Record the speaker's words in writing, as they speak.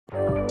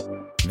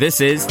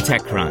This is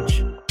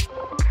TechCrunch.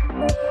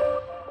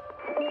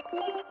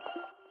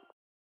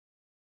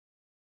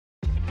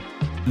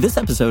 This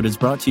episode is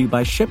brought to you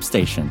by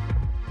ShipStation.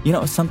 You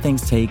know, some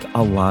things take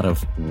a lot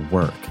of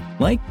work,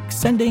 like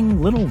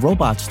sending little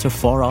robots to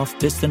far-off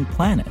distant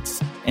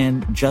planets.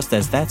 And just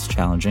as that's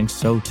challenging,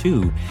 so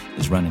too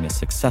is running a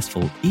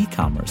successful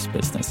e-commerce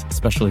business,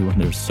 especially when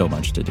there's so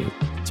much to do.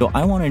 So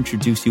I want to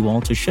introduce you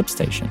all to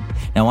ShipStation.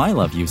 Now, I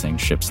love using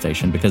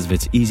ShipStation because of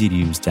its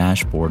easy-to-use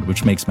dashboard,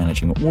 which makes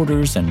managing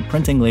orders and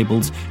printing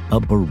labels a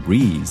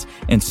breeze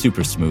and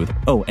super smooth.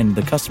 Oh, and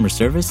the customer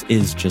service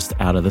is just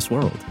out of this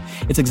world.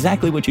 It's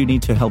exactly what you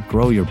need to help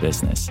grow your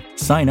business.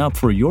 Sign up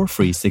for your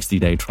free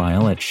 60-day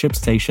trial at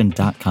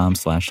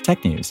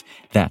shipstation.com/technews.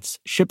 That's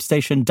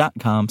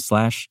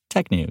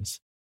shipstation.com/technews.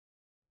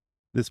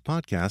 This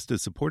podcast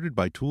is supported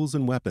by Tools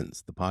and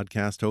Weapons, the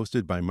podcast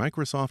hosted by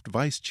Microsoft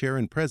Vice Chair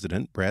and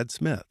President Brad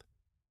Smith.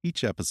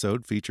 Each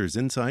episode features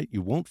insight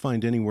you won't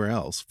find anywhere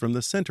else from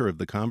the center of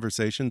the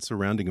conversation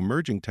surrounding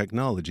emerging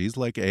technologies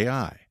like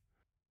AI.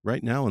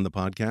 Right now in the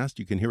podcast,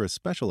 you can hear a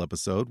special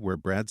episode where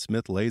Brad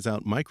Smith lays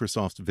out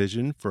Microsoft's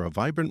vision for a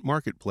vibrant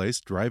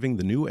marketplace driving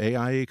the new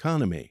AI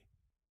economy.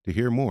 To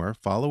hear more,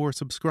 follow or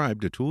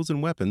subscribe to Tools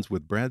and Weapons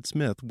with Brad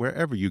Smith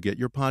wherever you get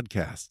your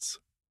podcasts.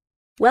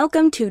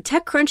 Welcome to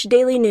TechCrunch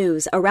Daily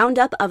News, a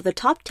roundup of the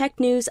top tech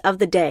news of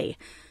the day.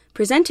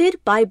 Presented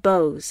by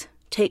Bose.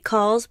 Take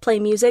calls, play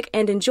music,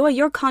 and enjoy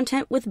your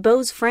content with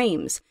Bose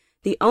Frames,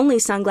 the only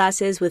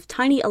sunglasses with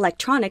tiny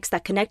electronics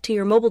that connect to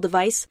your mobile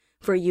device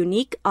for a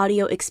unique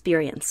audio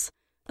experience.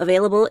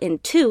 Available in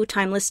 2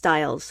 timeless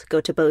styles.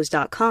 Go to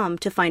Bose.com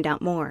to find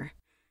out more.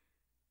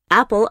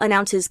 Apple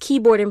announces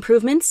keyboard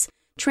improvements,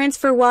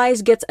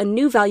 TransferWise gets a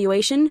new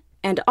valuation,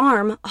 and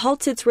ARM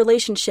halts its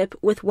relationship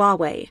with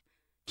Huawei.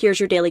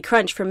 Here's your Daily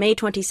Crunch for May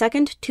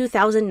 22nd,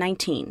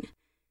 2019.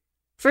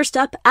 First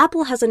up,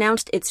 Apple has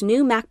announced its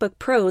new MacBook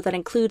Pro that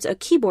includes a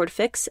keyboard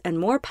fix and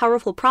more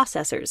powerful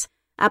processors.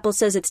 Apple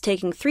says it's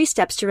taking 3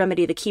 steps to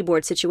remedy the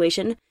keyboard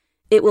situation.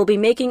 It will be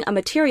making a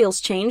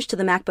materials change to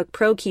the MacBook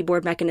Pro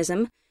keyboard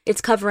mechanism.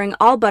 It's covering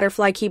all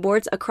Butterfly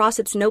keyboards across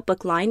its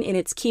notebook line in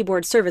its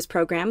keyboard service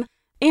program.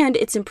 And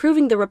it's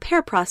improving the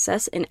repair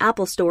process in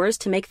Apple stores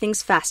to make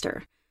things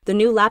faster. The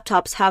new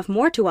laptops have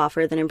more to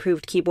offer than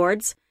improved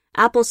keyboards.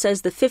 Apple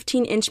says the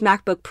 15-inch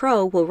MacBook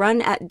Pro will run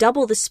at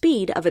double the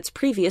speed of its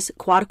previous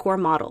quad-core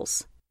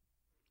models.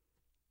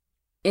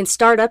 In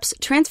startups,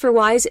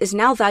 TransferWise is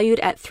now valued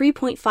at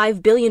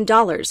 $3.5 billion,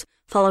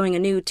 following a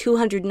new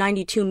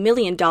 $292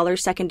 million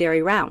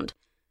secondary round.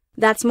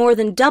 That's more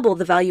than double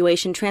the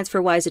valuation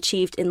TransferWise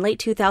achieved in late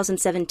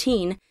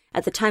 2017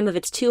 at the time of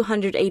its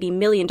 $280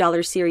 million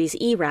Series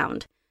E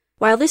round.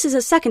 While this is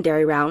a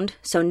secondary round,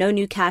 so no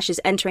new cash is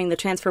entering the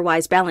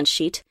TransferWise balance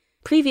sheet,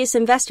 previous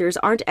investors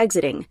aren't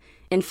exiting.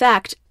 In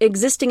fact,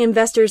 existing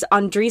investors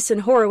Andreessen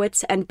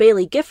Horowitz and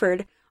Bailey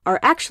Gifford are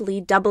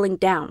actually doubling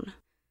down.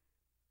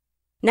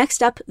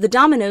 Next up, the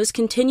dominoes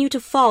continue to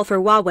fall for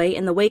Huawei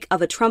in the wake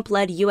of a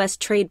Trump-led U.S.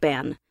 trade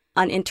ban.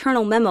 An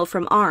internal memo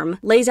from ARM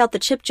lays out the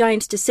chip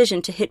giant's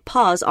decision to hit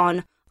pause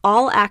on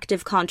all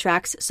active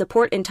contracts,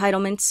 support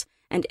entitlements,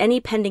 and any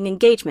pending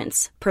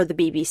engagements, per the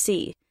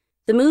BBC.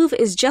 The move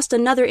is just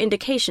another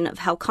indication of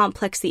how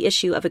complex the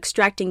issue of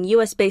extracting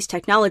U.S.-based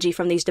technology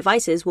from these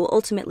devices will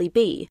ultimately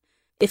be.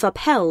 If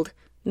upheld,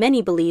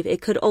 many believe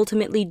it could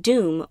ultimately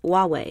doom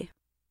Huawei.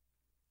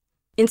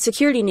 In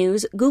security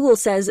news, Google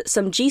says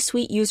some G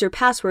Suite user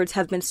passwords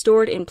have been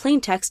stored in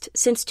plaintext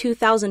since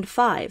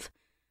 2005.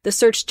 The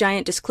search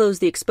giant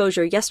disclosed the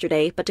exposure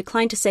yesterday, but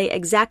declined to say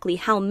exactly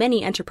how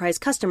many enterprise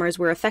customers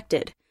were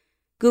affected.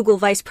 Google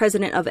Vice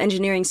President of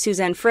Engineering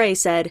Suzanne Frey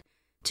said,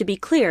 "To be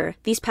clear,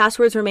 these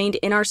passwords remained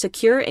in our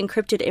secure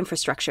encrypted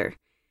infrastructure.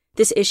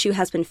 This issue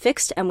has been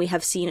fixed and we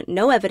have seen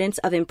no evidence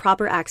of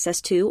improper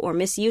access to or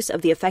misuse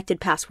of the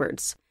affected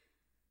passwords.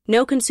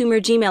 No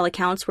consumer Gmail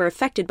accounts were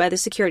affected by the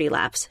security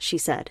lapse," she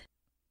said.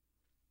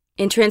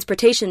 In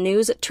transportation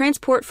news,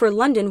 Transport for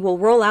London will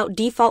roll out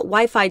default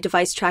Wi-Fi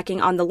device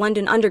tracking on the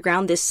London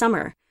Underground this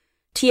summer.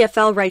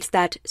 TfL writes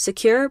that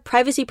secure,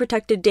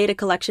 privacy-protected data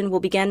collection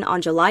will begin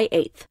on July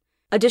 8th.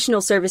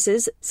 Additional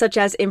services, such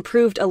as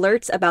improved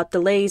alerts about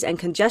delays and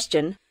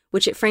congestion,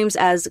 which it frames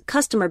as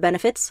customer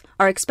benefits,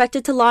 are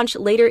expected to launch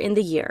later in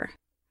the year.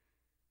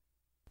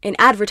 In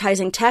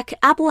advertising tech,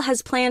 Apple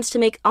has plans to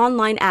make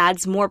online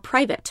ads more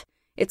private.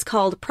 It's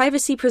called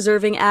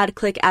privacy-preserving ad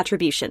click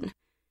attribution.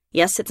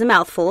 Yes, it's a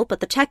mouthful, but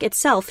the tech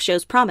itself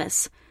shows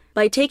promise.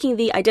 By taking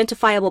the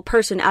identifiable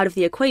person out of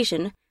the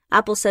equation,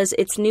 Apple says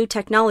its new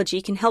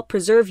technology can help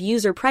preserve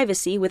user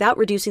privacy without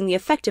reducing the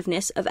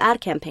effectiveness of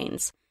ad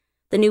campaigns.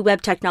 The new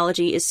web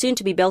technology is soon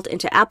to be built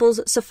into Apple's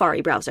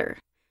Safari browser.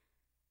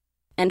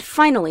 And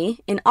finally,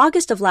 in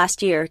August of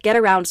last year,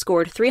 Getaround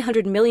scored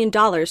 $300 million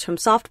from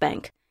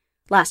SoftBank.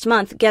 Last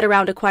month,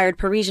 Getaround acquired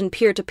Parisian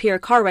peer-to-peer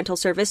car rental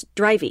service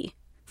Drivey.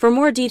 For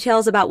more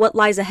details about what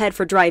lies ahead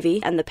for Drivey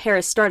and the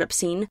Paris startup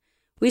scene,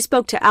 we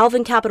spoke to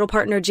Alvin Capital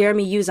partner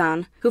Jeremy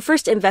Uzan, who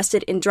first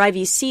invested in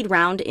Drivey's seed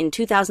round in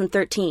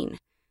 2013.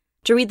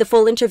 To read the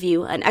full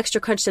interview, an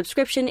Extra Crunch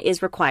subscription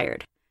is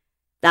required.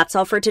 That's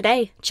all for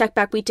today. Check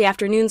back weekday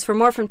afternoons for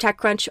more from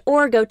TechCrunch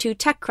or go to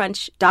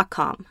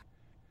TechCrunch.com.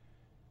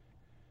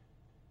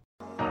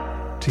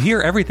 To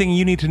hear everything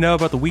you need to know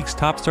about the week's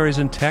top stories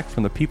in tech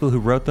from the people who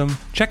wrote them,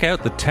 check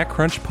out the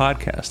TechCrunch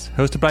podcast,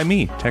 hosted by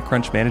me,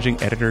 TechCrunch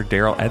managing editor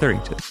Daryl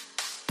Etherington.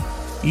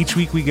 Each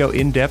week we go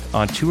in-depth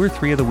on 2 or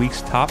 3 of the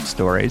week's top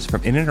stories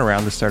from in and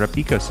around the startup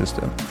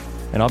ecosystem,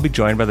 and I'll be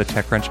joined by the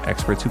TechCrunch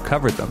experts who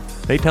covered them.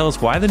 They tell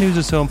us why the news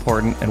is so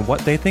important and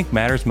what they think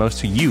matters most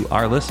to you,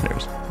 our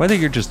listeners, whether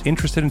you're just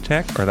interested in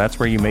tech or that's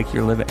where you make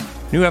your living.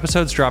 New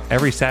episodes drop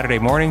every Saturday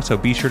morning, so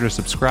be sure to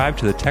subscribe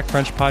to the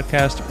TechCrunch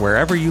podcast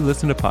wherever you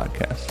listen to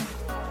podcasts.